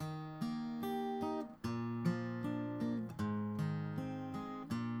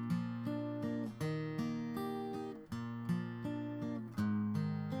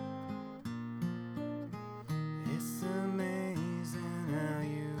It's amazing how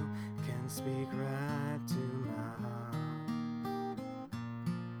you can speak right to my heart.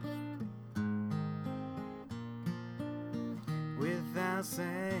 Without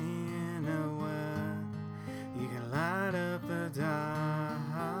saying a word, you can light up the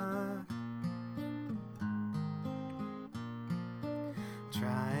dark.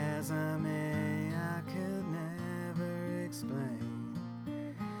 Try as I may, I could never explain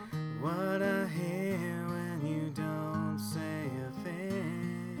what I hear when you don't say a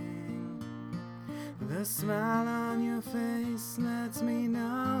thing. The smile on your face lets me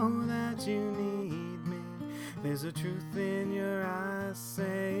know that you need me. There's a truth in your eyes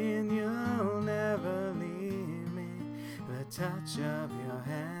saying you'll never leave me. The touch of your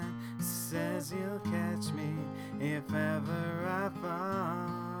hand says you'll catch me if ever I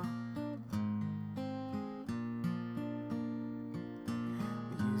fall.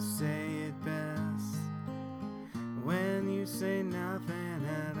 You say it best when you say nothing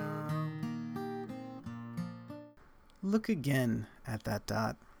at all. Look again at that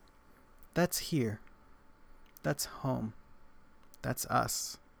dot. That's here. That's home. That's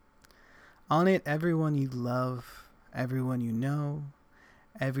us. On it, everyone you love, everyone you know,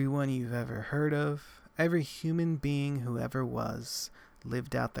 everyone you've ever heard of, every human being who ever was,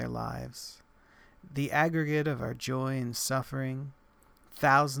 lived out their lives. The aggregate of our joy and suffering,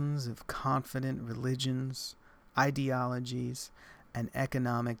 thousands of confident religions, ideologies, and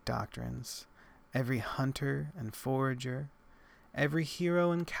economic doctrines, every hunter and forager, every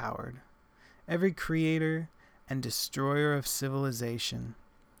hero and coward, every creator and destroyer of civilization,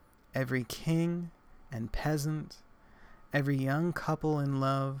 every king and peasant, every young couple in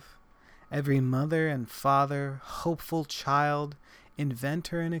love, every mother and father, hopeful child,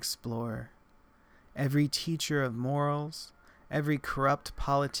 inventor and explorer, every teacher of morals, every corrupt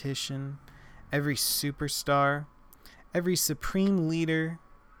politician, every superstar, every supreme leader,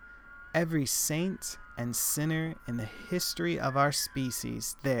 every saint and sinner in the history of our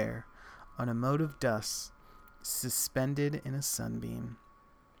species there on a mote of dust, suspended in a sunbeam.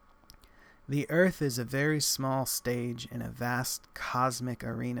 The earth is a very small stage in a vast cosmic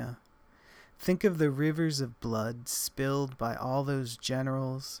arena. Think of the rivers of blood spilled by all those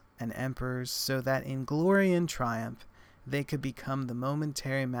generals and emperors so that in glory and triumph they could become the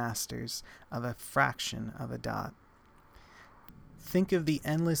momentary masters of a fraction of a dot. Think of the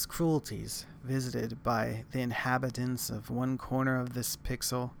endless cruelties visited by the inhabitants of one corner of this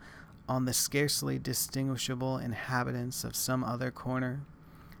pixel on the scarcely distinguishable inhabitants of some other corner.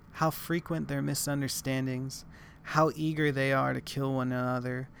 How frequent their misunderstandings, how eager they are to kill one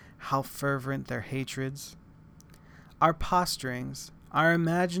another, how fervent their hatreds. Our posturings, our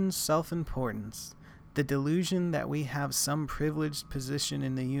imagined self-importance, the delusion that we have some privileged position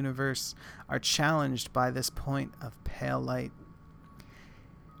in the universe are challenged by this point of pale light.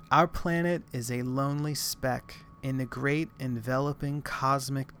 Our planet is a lonely speck in the great enveloping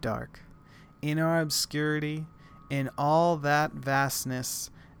cosmic dark. In our obscurity, in all that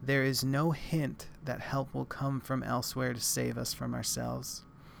vastness, there is no hint that help will come from elsewhere to save us from ourselves.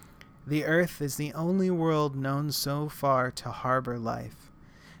 The earth is the only world known so far to harbor life.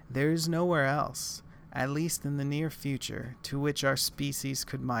 There is nowhere else, at least in the near future, to which our species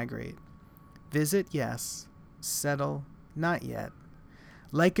could migrate. Visit, yes. Settle, not yet.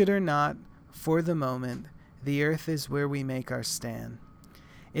 Like it or not, for the moment, the earth is where we make our stand.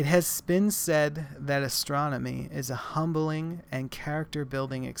 It has been said that astronomy is a humbling and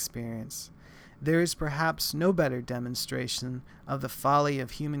character-building experience. There is perhaps no better demonstration of the folly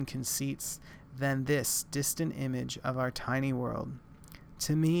of human conceits than this distant image of our tiny world.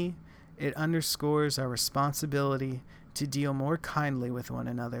 To me, it underscores our responsibility to deal more kindly with one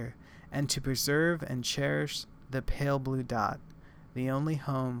another and to preserve and cherish the pale blue dot, the only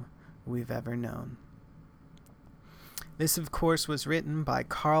home we've ever known. This, of course, was written by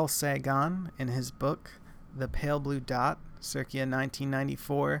Carl Sagan in his book, The Pale Blue Dot, circa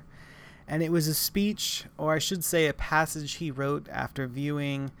 1994, and it was a speech, or I should say a passage he wrote after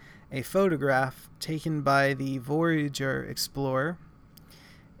viewing a photograph taken by the Voyager explorer.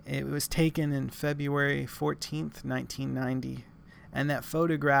 It was taken in February 14th, 1990, and that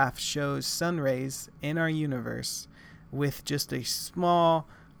photograph shows sun rays in our universe with just a small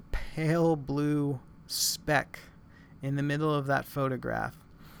pale blue speck in the middle of that photograph.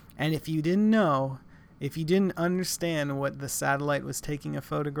 And if you didn't know, if you didn't understand what the satellite was taking a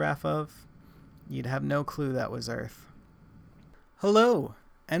photograph of, you'd have no clue that was Earth. Hello,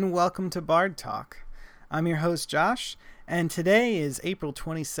 and welcome to Bard Talk. I'm your host, Josh, and today is April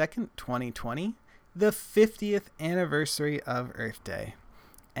 22nd, 2020, the 50th anniversary of Earth Day.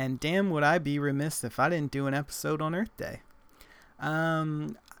 And damn would I be remiss if I didn't do an episode on Earth Day.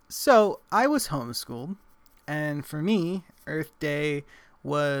 So I was homeschooled, and for me, Earth Day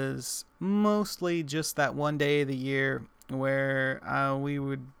was mostly just that one day of the year where we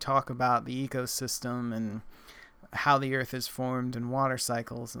would talk about the ecosystem and how the Earth is formed and water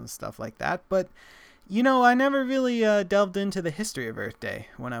cycles and stuff like that. But, I never really delved into the history of Earth Day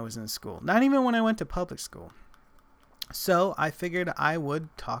when I was in school, not even when I went to public school. So I figured I would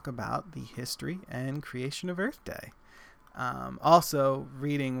talk about the history and creation of Earth Day. Also,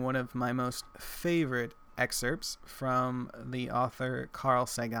 reading one of my most favorite excerpts from the author Carl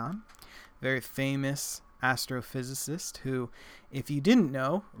Sagan, very famous astrophysicist who, if you didn't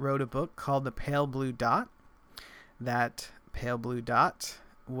know, wrote a book called The Pale Blue Dot. That pale blue dot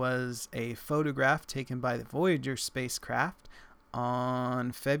was a photograph taken by the Voyager spacecraft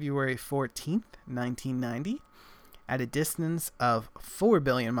on February 14th, 1990, at a distance of 4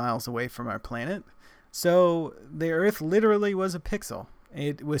 billion miles away from our planet. So the Earth literally was a pixel.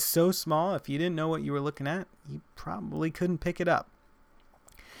 It was so small, if you didn't know what you were looking at, you probably couldn't pick it up.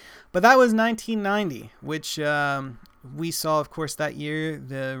 But that was 1990, which we saw, of course, that year,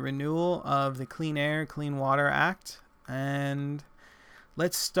 the renewal of the Clean Air, Clean Water Act. And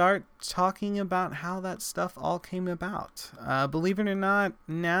let's start talking about how that stuff all came about. Believe it or not,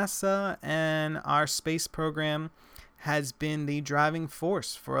 NASA and our space program has been the driving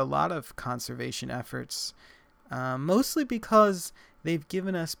force for a lot of conservation efforts, mostly because they've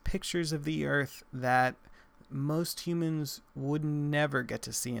given us pictures of the Earth that most humans would never get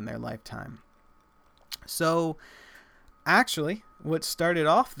to see in their lifetime. So, actually, what started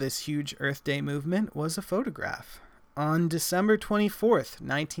off this huge Earth Day movement was a photograph. On December 24th,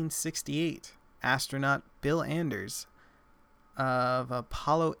 1968, astronaut Bill Anders of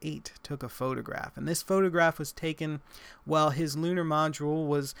Apollo 8 took a photograph. And this photograph was taken while his lunar module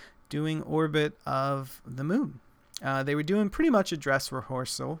was doing orbit of the moon. They were doing pretty much a dress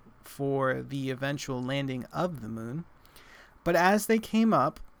rehearsal for the eventual landing of the moon. But as they came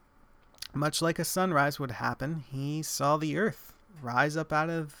up, much like a sunrise would happen, he saw the Earth rise up out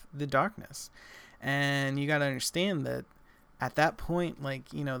of the darkness. And you got to understand that at that point,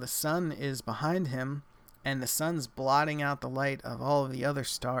 the sun is behind him, and the sun's blotting out the light of all of the other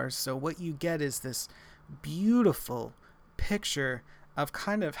stars. So what you get is this beautiful picture of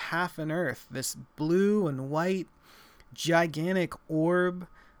kind of half an Earth, this blue and white gigantic orb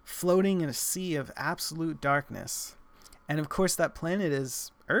floating in a sea of absolute darkness. And of course, that planet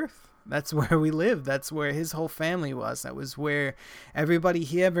is Earth. That's where we live. That's where his whole family was. That was where everybody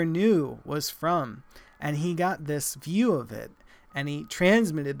he ever knew was from. And he got this view of it, and he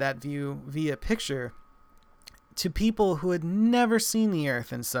transmitted that view via picture to people who had never seen the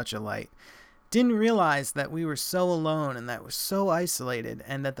Earth in such a light. Didn't realize that we were so alone and that we're so isolated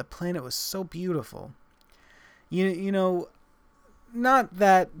and that the planet was so beautiful. Not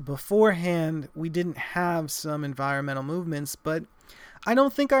that beforehand we didn't have some environmental movements, but I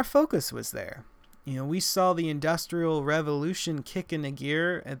don't think our focus was there. We saw the Industrial Revolution kick into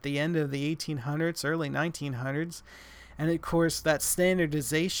gear at the end of the 1800s, early 1900s. And of course, that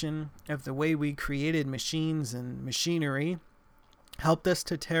standardization of the way we created machines and machinery helped us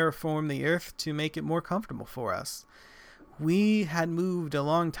to terraform the Earth to make it more comfortable for us. We had moved a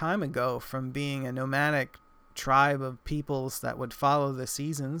long time ago from being a nomadic tribe of peoples that would follow the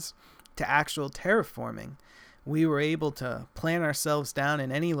seasons to actual terraforming. We were able to plant ourselves down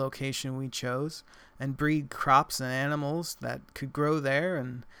in any location we chose and breed crops and animals that could grow there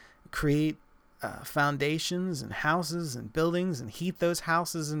and create foundations and houses and buildings and heat those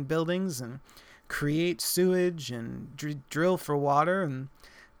houses and buildings and create sewage and drill for water and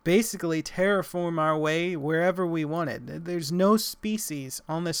basically terraform our way wherever we wanted. There's no species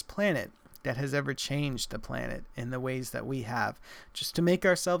on this planet that has ever changed the planet in the ways that we have, just to make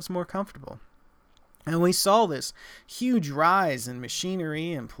ourselves more comfortable. And we saw this huge rise in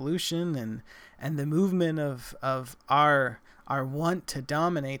machinery and pollution and the movement of our want to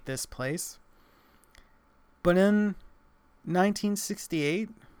dominate this place. But in 1968,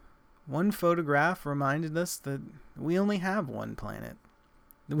 one photograph reminded us that we only have one planet.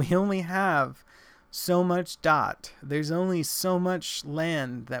 We only have so much dot. There's only so much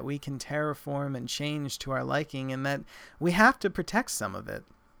land that we can terraform and change to our liking, and that we have to protect some of it.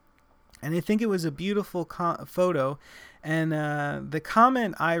 And I think it was a beautiful photo. And the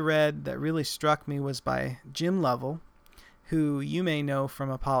comment I read that really struck me was by Jim Lovell, who you may know from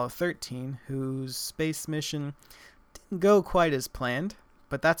Apollo 13, whose space mission didn't go quite as planned,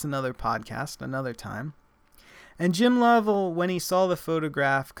 but that's another podcast, another time. And Jim Lovell, when he saw the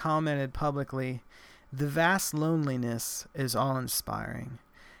photograph, commented publicly, "The vast loneliness is awe-inspiring."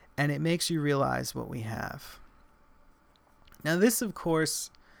 and it makes you realize what we have. Now, this, of course,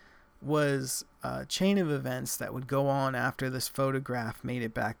 was a chain of events that would go on after this photograph made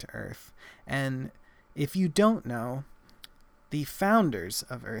it back to Earth. And if you don't know, the founders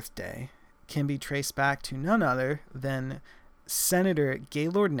of Earth Day can be traced back to none other than Senator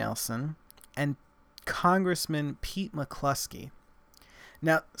Gaylord Nelson and Congressman Pete McCluskey.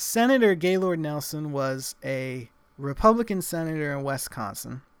 Now, Senator Gaylord Nelson was a Republican senator in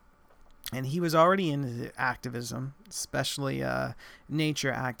Wisconsin, and he was already into activism, especially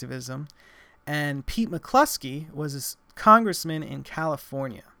nature activism. And Pete McCluskey was a congressman in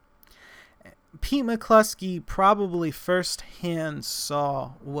California. Pete McCluskey probably firsthand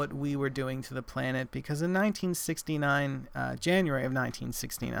saw what we were doing to the planet, because in 1969, January of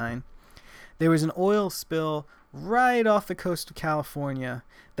 1969, there was an oil spill right off the coast of California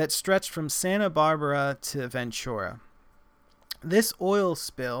that stretched from Santa Barbara to Ventura. This oil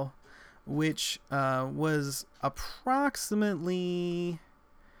spill, which was approximately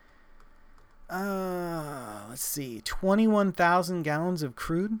 21,000 gallons of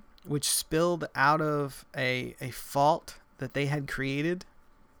crude, which spilled out of a fault that they had created.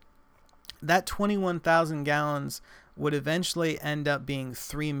 That 21,000 gallons would eventually end up being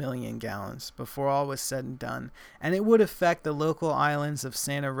 3 million gallons before all was said and done. And it would affect the local islands of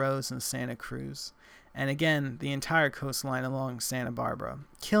Santa Rosa and Santa Cruz. And again, the entire coastline along Santa Barbara,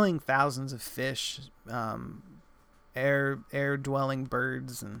 killing thousands of fish, air-dwelling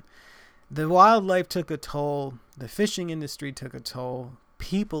birds. And the wildlife took a toll. The fishing industry took a toll.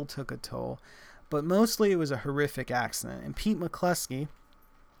 People took a toll. But mostly it was a horrific accident. And Pete McCluskey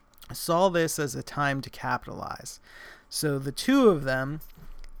saw this as a time to capitalize. So the two of them,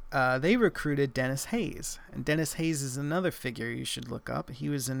 they recruited Dennis Hayes. And Dennis Hayes is another figure you should look up. He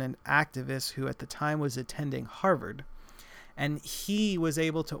was an activist who at the time was attending Harvard. And he was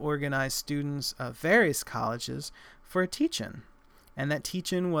able to organize students of various colleges for a teach-in. And that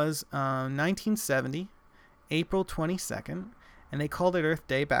teach-in was 1970, April 22nd. And they called it Earth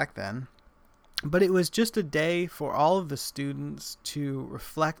Day back then. But it was just a day for all of the students to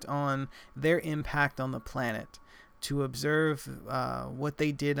reflect on their impact on the planet, to observe what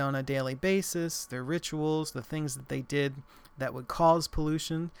they did on a daily basis, their rituals, the things that they did that would cause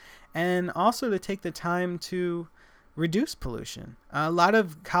pollution, and also to take the time to reduce pollution. A lot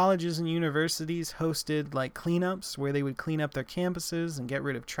of colleges and universities hosted like cleanups where they would clean up their campuses and get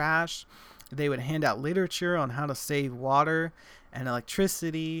rid of trash. They would hand out literature on how to save water and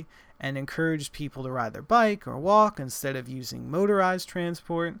electricity and encourage people to ride their bike or walk instead of using motorized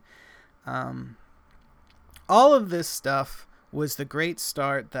transport. All of this stuff was the great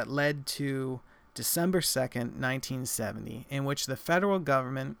start that led to December 2nd, 1970, in which the federal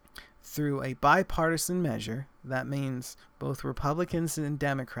government, through a bipartisan measure, that means both Republicans and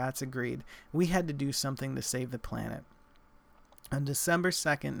Democrats agreed, we had to do something to save the planet. On December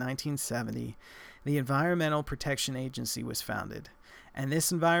 2nd, 1970, the Environmental Protection Agency was founded. And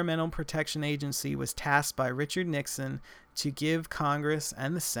this Environmental Protection Agency was tasked by Richard Nixon to give Congress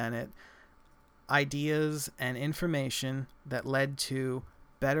and the Senate ideas and information that led to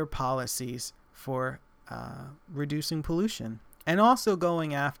better policies for reducing pollution, and also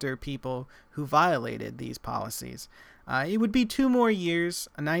going after people who violated these policies. It would be 2 more years.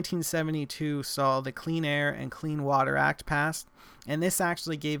 1972 saw the Clean Air and Clean Water Act passed, and this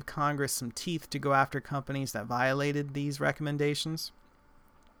actually gave Congress some teeth to go after companies that violated these recommendations.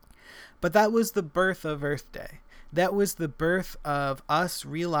 But that was the birth of Earth Day. That was the birth of us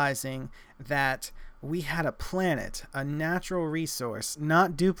realizing that we had a planet, a natural resource,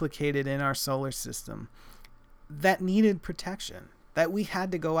 not duplicated in our solar system, that needed protection, that we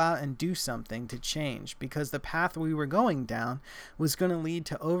had to go out and do something to change, because the path we were going down was going to lead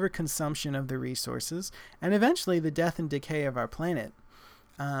to overconsumption of the resources and eventually the death and decay of our planet.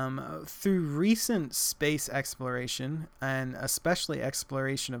 Through recent space exploration, and especially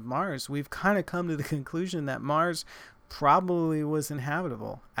exploration of Mars, we've kind of come to the conclusion that Mars probably was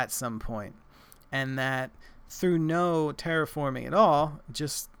inhabitable at some point, and that through no terraforming at all,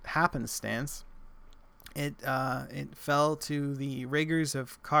 just happenstance, it fell to the rigors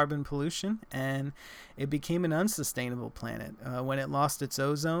of carbon pollution, and it became an unsustainable planet. When it lost its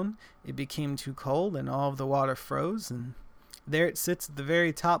ozone, it became too cold, and all of the water froze, and there it sits at the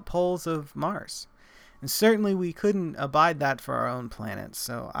very top poles of Mars. And certainly we couldn't abide that for our own planet.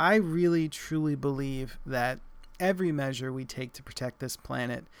 So I really, truly believe that every measure we take to protect this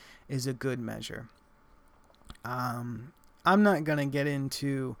planet is a good measure. I'm not going to get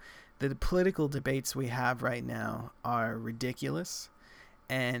into the political debates we have right now are ridiculous,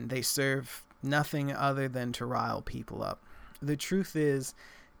 and they serve nothing other than to rile people up. The truth is,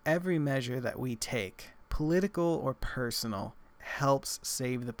 every measure that we take, political or personal, helps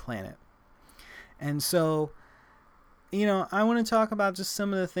save the planet. And so, I want to talk about just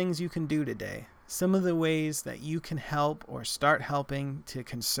some of the things you can do today. Some of the ways that you can help or start helping to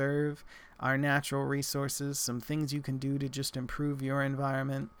conserve our natural resources. Some things you can do to just improve your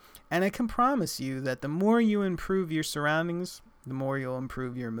environment. And I can promise you that the more you improve your surroundings, the more you'll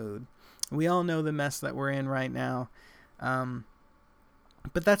improve your mood. We all know the mess that we're in right now.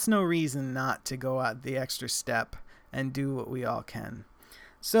 But that's no reason not to go out the extra step and do what we all can.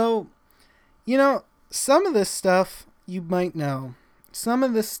 So, some of this stuff you might know. Some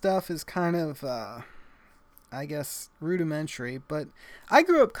of this stuff is kind of, I guess, rudimentary, but I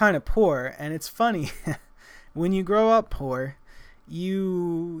grew up kind of poor, and it's funny. When you grow up poor,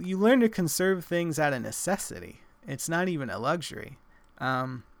 you learn to conserve things out of necessity. It's not even a luxury.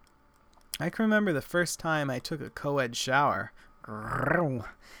 I can remember the first time I took a co-ed shower,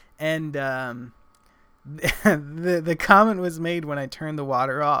 and the comment was made when I turned the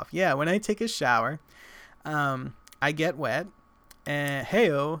water off. Yeah, when I take a shower, I get wet, and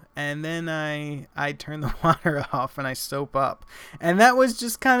then I turn the water off and I soap up. And that was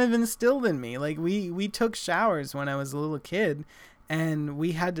just kind of instilled in me. Like, we took showers when I was a little kid, and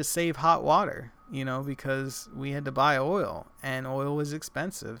we had to save hot water, because we had to buy oil, and oil was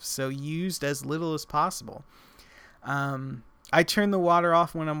expensive. So used as little as possible. I turn the water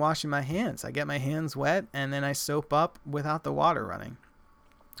off when I'm washing my hands. I get my hands wet, and then I soap up without the water running.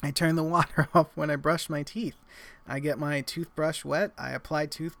 I turn the water off when I brush my teeth. I get my toothbrush wet, I apply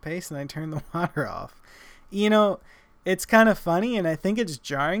toothpaste, and I turn the water off. It's kind of funny, and I think it's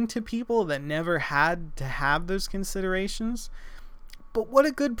jarring to people that never had to have those considerations. But what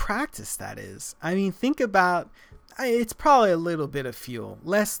a good practice that is. I mean, think about, it's probably a little bit of fuel,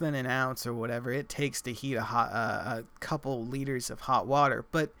 less than an ounce or whatever it takes to heat a couple liters of hot water.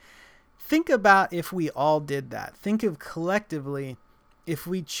 But think about if we all did that. Think of collectively, if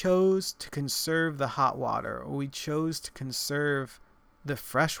we chose to conserve the hot water, or we chose to conserve the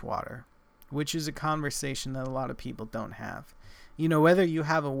fresh water, which is a conversation that a lot of people don't have. Whether you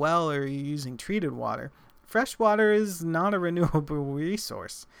have a well or you're using treated water, fresh water is not a renewable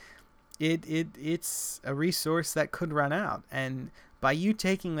resource. It's a resource that could run out. And by you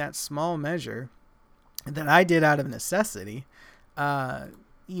taking that small measure that I did out of necessity,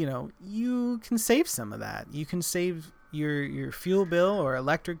 you can save some of that. You can save your fuel bill or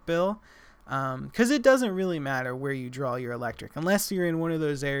electric bill, because it doesn't really matter where you draw your electric, unless you're in one of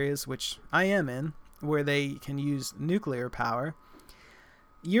those areas, which I am in, where they can use nuclear power.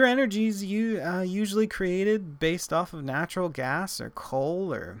 Your energy is usually created based off of natural gas or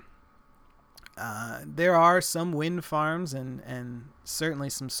coal, or there are some wind farms and certainly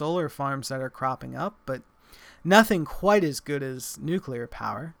some solar farms that are cropping up, but nothing quite as good as nuclear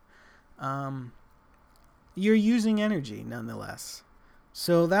power. You're using energy nonetheless.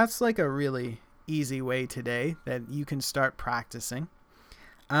 So that's like a really easy way today that you can start practicing.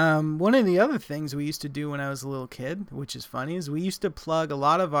 One of the other things we used to do when I was a little kid, which is funny, is we used to plug a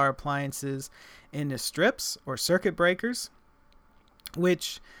lot of our appliances into strips or circuit breakers,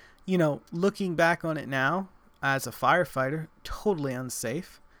 which, looking back on it now as a firefighter, totally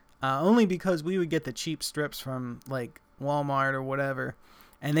unsafe. Only because we would get the cheap strips from like Walmart or whatever,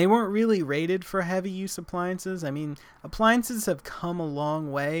 and they weren't really rated for heavy use appliances. I mean, appliances have come a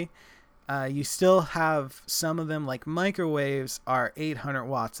long way. You still have some of them, like microwaves, are 800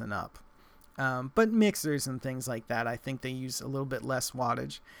 watts and up. But mixers and things like that, I think they use a little bit less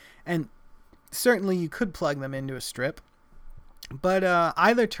wattage. And certainly you could plug them into a strip. But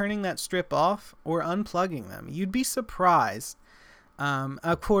either turning that strip off or unplugging them, you'd be surprised.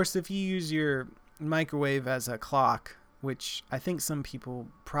 Of course, if you use your microwave as a clock, which I think some people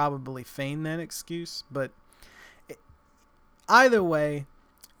probably feign that excuse, but either way,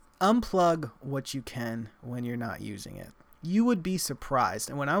 unplug what you can when you're not using it. You would be surprised.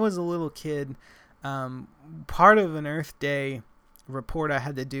 And when I was a little kid, part of an Earth Day report I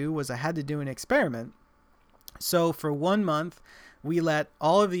had to do was I had to do an experiment. So for 1 month, we let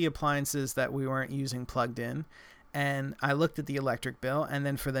all of the appliances that we weren't using plugged in, and I looked at the electric bill. And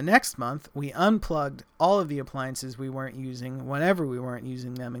then for the next month, we unplugged all of the appliances we weren't using whenever we weren't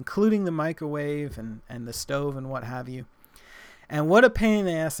using them, including the microwave and the stove and what have you. And what a pain in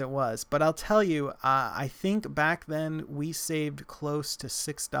the ass it was. But I'll tell you, I think back then we saved close to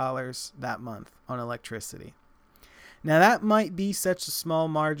 $6 that month on electricity. Now, that might be such a small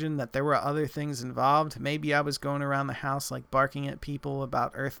margin that there were other things involved. Maybe I was going around the house like barking at people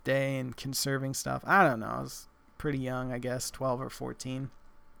about Earth Day and conserving stuff. I don't know. I was pretty young, I guess, 12 or 14.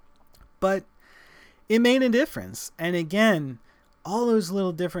 But it made a difference. And again, all those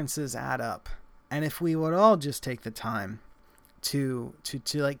little differences add up. And if we would all just take the time to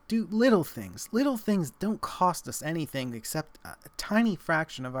like do little things. Little things don't cost us anything except a tiny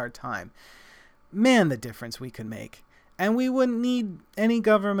fraction of our time. Man, the difference we could make. And we wouldn't need any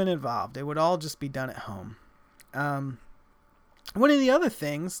government involved. It would all just be done at home. One of the other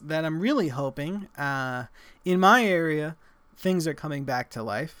things that I'm really hoping, in my area, things are coming back to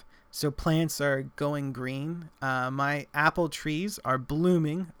life. So plants are going green. My apple trees are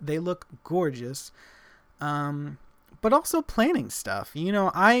blooming. They look gorgeous. But also planting stuff. You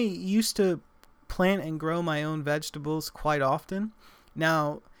know, I used to plant and grow my own vegetables quite often.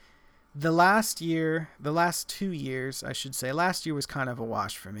 Now, the last 2 years, I should say, last year was kind of a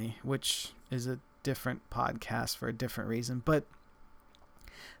wash for me, which is a different podcast for a different reason. But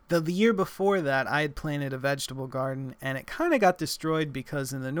the year before that, I had planted a vegetable garden, and it kind of got destroyed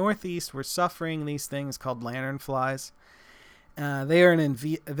because in the Northeast, we're suffering these things called lanternflies. They are an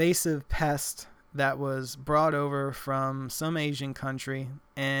invasive pest that was brought over from some Asian country,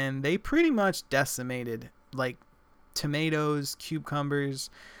 and they pretty much decimated like tomatoes, cucumbers.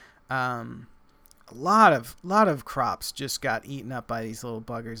 A lot of crops just got eaten up by these little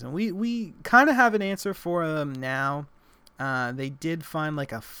buggers, and we kind of have an answer for them now. They did find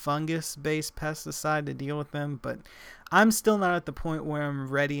like a fungus-based pesticide to deal with them, but I'm still not at the point where I'm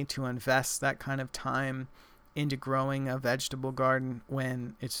ready to invest that kind of time into growing a vegetable garden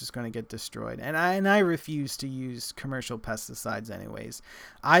when it's just going to get destroyed. And I refuse to use commercial pesticides anyways.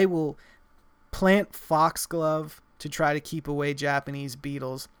 I will plant foxglove to try to keep away Japanese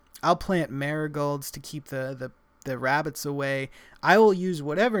beetles. I'll plant marigolds to keep the rabbits away. I will use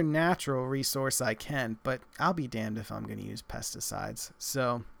whatever natural resource I can, but I'll be damned if I'm going to use pesticides.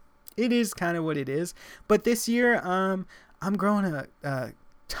 So it is kind of what it is. But this year, I'm growing a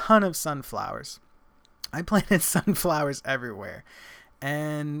ton of sunflowers. I planted sunflowers everywhere,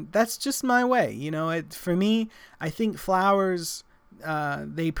 and that's just my way. You know, for me, I think flowers,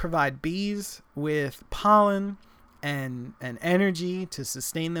 they provide bees with pollen and energy to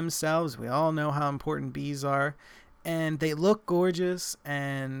sustain themselves. We all know how important bees are, and they look gorgeous,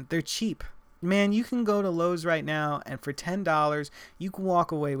 and they're cheap. Man, you can go to Lowe's right now, and for $10, you can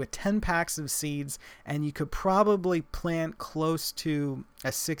walk away with 10 packs of seeds, and you could probably plant close to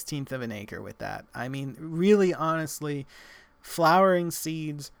a 1/16 of an acre with that. I mean, really, honestly, flowering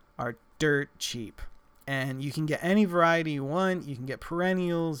seeds are dirt cheap. And you can get any variety you want. You can get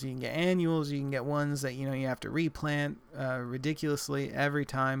perennials, you can get annuals, you can get ones that, you know, you have to replant ridiculously every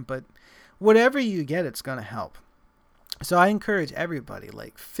time. But whatever you get, it's going to help. So I encourage everybody,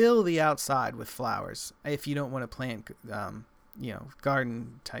 like, fill the outside with flowers if you don't want to plant,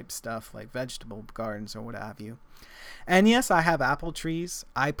 garden type stuff like vegetable gardens or what have you. And yes, I have apple trees.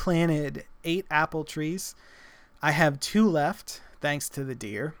 I planted 8 apple trees. I have 2 left, thanks to the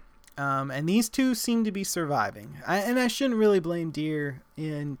deer. And these 2 seem to be surviving. And I shouldn't really blame deer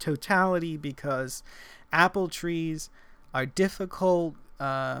in totality because apple trees are difficult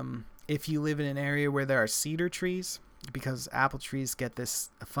if you live in an area where there are cedar trees, because apple trees get this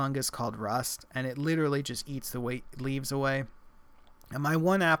fungus called rust, and it literally just eats the leaves away. And my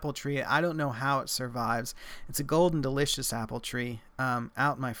one apple tree, I don't know how it survives. It's a golden delicious apple tree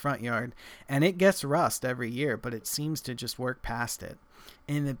out in my front yard, and it gets rust every year, but it seems to just work past it.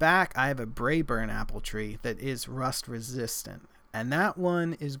 In the back, I have a Braeburn apple tree that is rust resistant, and that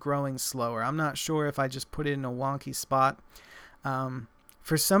one is growing slower. I'm not sure if I just put it in a wonky spot.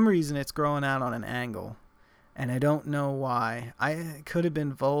 For some reason, it's growing out on an angle, and I don't know why. It could have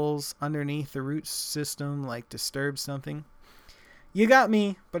been voles underneath the root system, like disturbed something. You got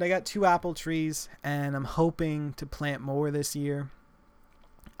me, but I got 2 apple trees, and I'm hoping to plant more this year.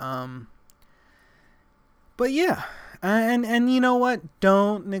 But yeah, and you know what?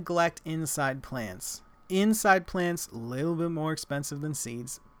 Don't neglect inside plants. Inside plants, a little bit more expensive than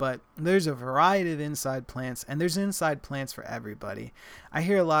seeds, but there's a variety of inside plants, and there's inside plants for everybody. I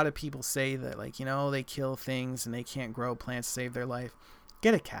hear a lot of people say that, like, you know, they kill things and they can't grow plants to save their life.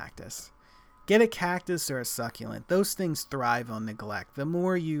 Get a cactus. Get a cactus or a succulent. Those things thrive on neglect. The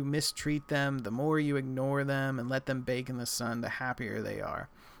more you mistreat them, the more you ignore them and let them bake in the sun, the happier they are.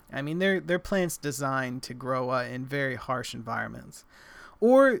 I mean, they're plants designed to grow in very harsh environments.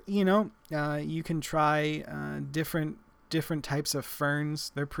 Or, you know, you can try different types of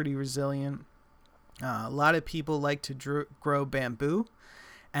ferns. They're pretty resilient. A lot of people like to grow bamboo,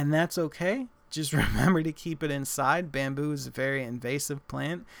 and that's okay. Just remember to keep it inside. Bamboo is a very invasive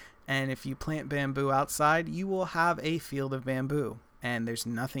plant, and if you plant bamboo outside, you will have a field of bamboo, and there's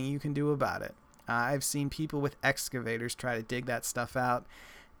nothing you can do about it. I've seen people with excavators try to dig that stuff out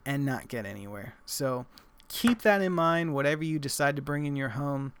and not get anywhere. So keep that in mind, whatever you decide to bring in your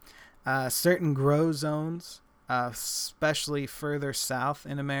home. Certain grow zones, especially further south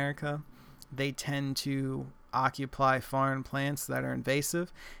in America, they tend to occupy foreign plants that are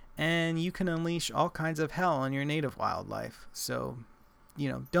invasive, and you can unleash all kinds of hell on your native wildlife. So,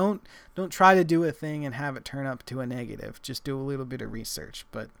 don't try to do a thing and have it turn up to a negative. Just do a little bit of research.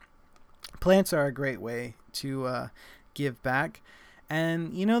 But plants are a great way to give back.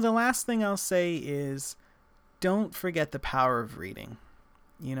 And, the last thing I'll say is don't forget the power of reading.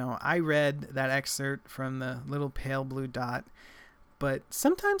 I read that excerpt from the little pale blue dot, but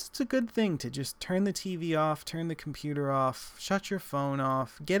sometimes it's a good thing to just turn the TV off, turn the computer off, shut your phone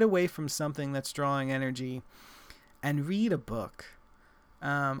off, get away from something that's drawing energy, and read a book.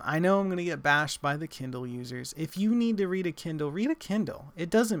 I know I'm going to get bashed by the Kindle users. If you need to read a Kindle, read a Kindle.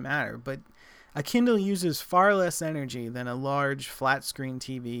 It doesn't matter, but a Kindle uses far less energy than a large flat screen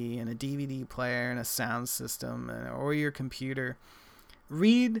TV and a DVD player and a sound system or your computer.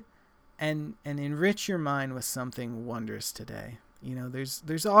 Read and enrich your mind with something wondrous today.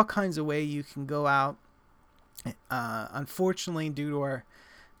 There's all kinds of ways you can go out. Unfortunately, due to our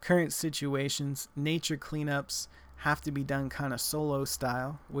current situations, nature cleanups have to be done kind of solo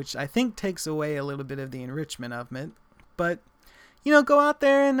style, which I think takes away a little bit of the enrichment of it. But, go out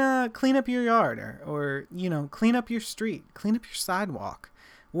there and clean up your yard or clean up your street, clean up your sidewalk,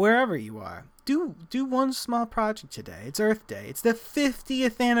 wherever you are. Do one small project today. It's Earth Day. It's the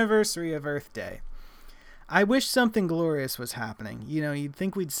 50th anniversary of Earth Day. I wish something glorious was happening. You'd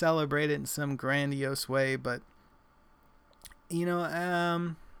think we'd celebrate it in some grandiose way, but,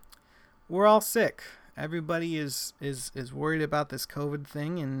 we're all sick. Everybody is worried about this COVID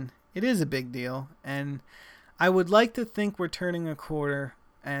thing, and it is a big deal. And I would like to think we're turning a quarter,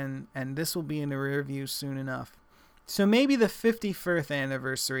 and this will be in the rear view soon enough. So maybe the 51st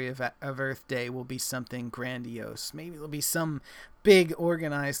anniversary of Earth Day will be something grandiose. Maybe it'll be some big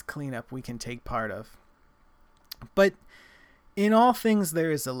organized cleanup we can take part of. But in all things,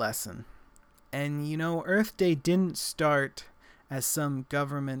 there is a lesson. And, Earth Day didn't start as some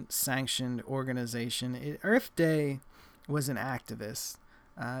government-sanctioned organization. Earth Day was an activist.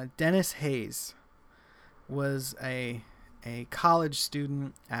 Dennis Hayes was a college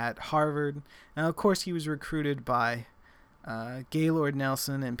student at Harvard. Now, of course, he was recruited by Gaylord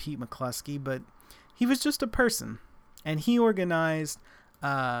Nelson and Pete McCluskey, but he was just a person. And he organized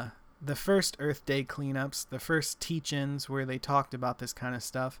the first Earth Day cleanups, the first teach-ins where they talked about this kind of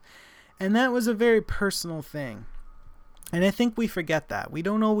stuff. And that was a very personal thing. And I think we forget that. We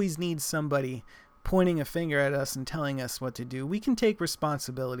don't always need somebody pointing a finger at us and telling us what to do. We can take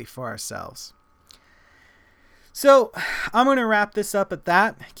responsibility for ourselves. So I'm going to wrap this up at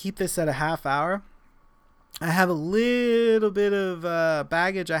that. Keep this at a half hour. I have a little bit of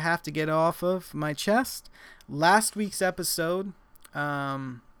baggage I have to get off of my chest. Last week's episode,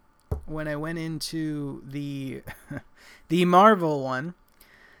 when I went into the the Marvel one,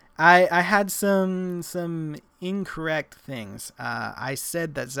 I had some incorrect things. I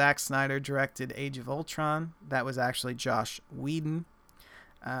said that Zack Snyder directed Age of Ultron. That was actually Joss Whedon.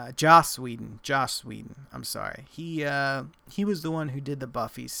 I'm sorry. He was the one who did the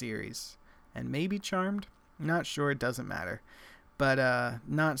Buffy series and maybe Charmed. Not sure. It doesn't matter. But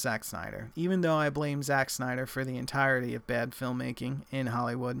not Zack Snyder. Even though I blame Zack Snyder for the entirety of bad filmmaking in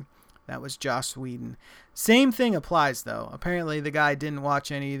Hollywood, that was Joss Whedon. Same thing applies, though. Apparently, the guy didn't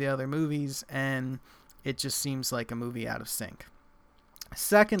watch any of the other movies, and it just seems like a movie out of sync.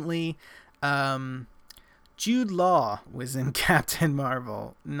 Secondly, Jude Law was in Captain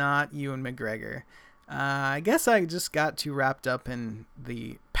Marvel, not Ewan McGregor. I guess I just got too wrapped up in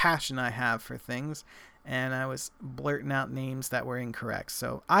the passion I have for things, and I was blurting out names that were incorrect.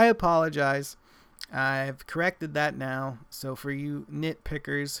 So I apologize. I've corrected that now. So for you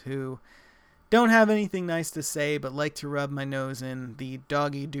nitpickers who don't have anything nice to say but like to rub my nose in the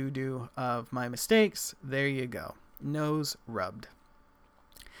doggy doo-doo of my mistakes, there you go. Nose rubbed.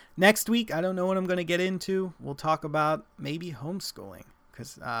 Next week, I don't know what I'm going to get into. We'll talk about maybe homeschooling,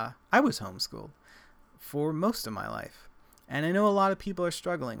 because I was homeschooled for most of my life. And I know a lot of people are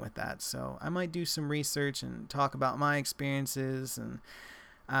struggling with that, so I might do some research and talk about my experiences and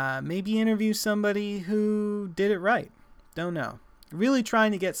maybe interview somebody who did it right. Don't know. Really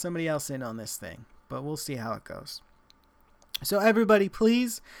trying to get somebody else in on this thing, but we'll see how it goes. So everybody,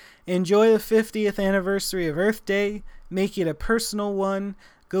 please enjoy the 50th anniversary of Earth Day. Make it a personal one.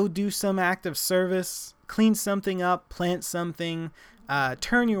 Go do some act of service. Clean something up. Plant something.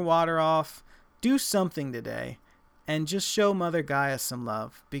 Turn your water off. Do something today. And just show Mother Gaia some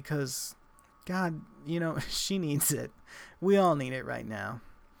love. Because, God, she needs it. We all need it right now.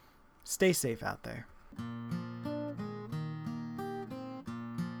 Stay safe out there.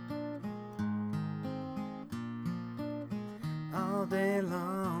 All day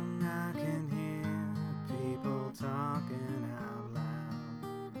long I can hear people talking out loud.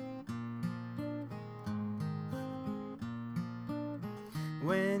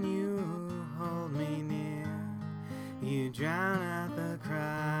 When you hold me near, you drown out the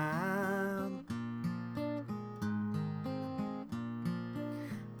crowd.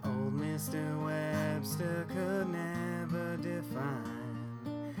 Old Mr. Webster could never define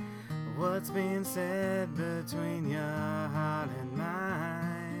what's being said between your heart and mine.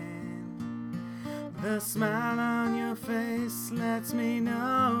 The smile on your face lets me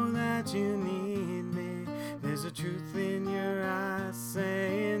know that you need me. There's a truth in your eyes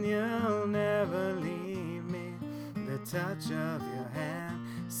saying you'll never leave me. The touch of your hand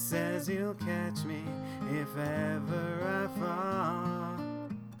says you'll catch me if ever I fall.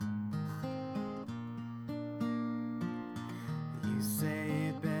 You say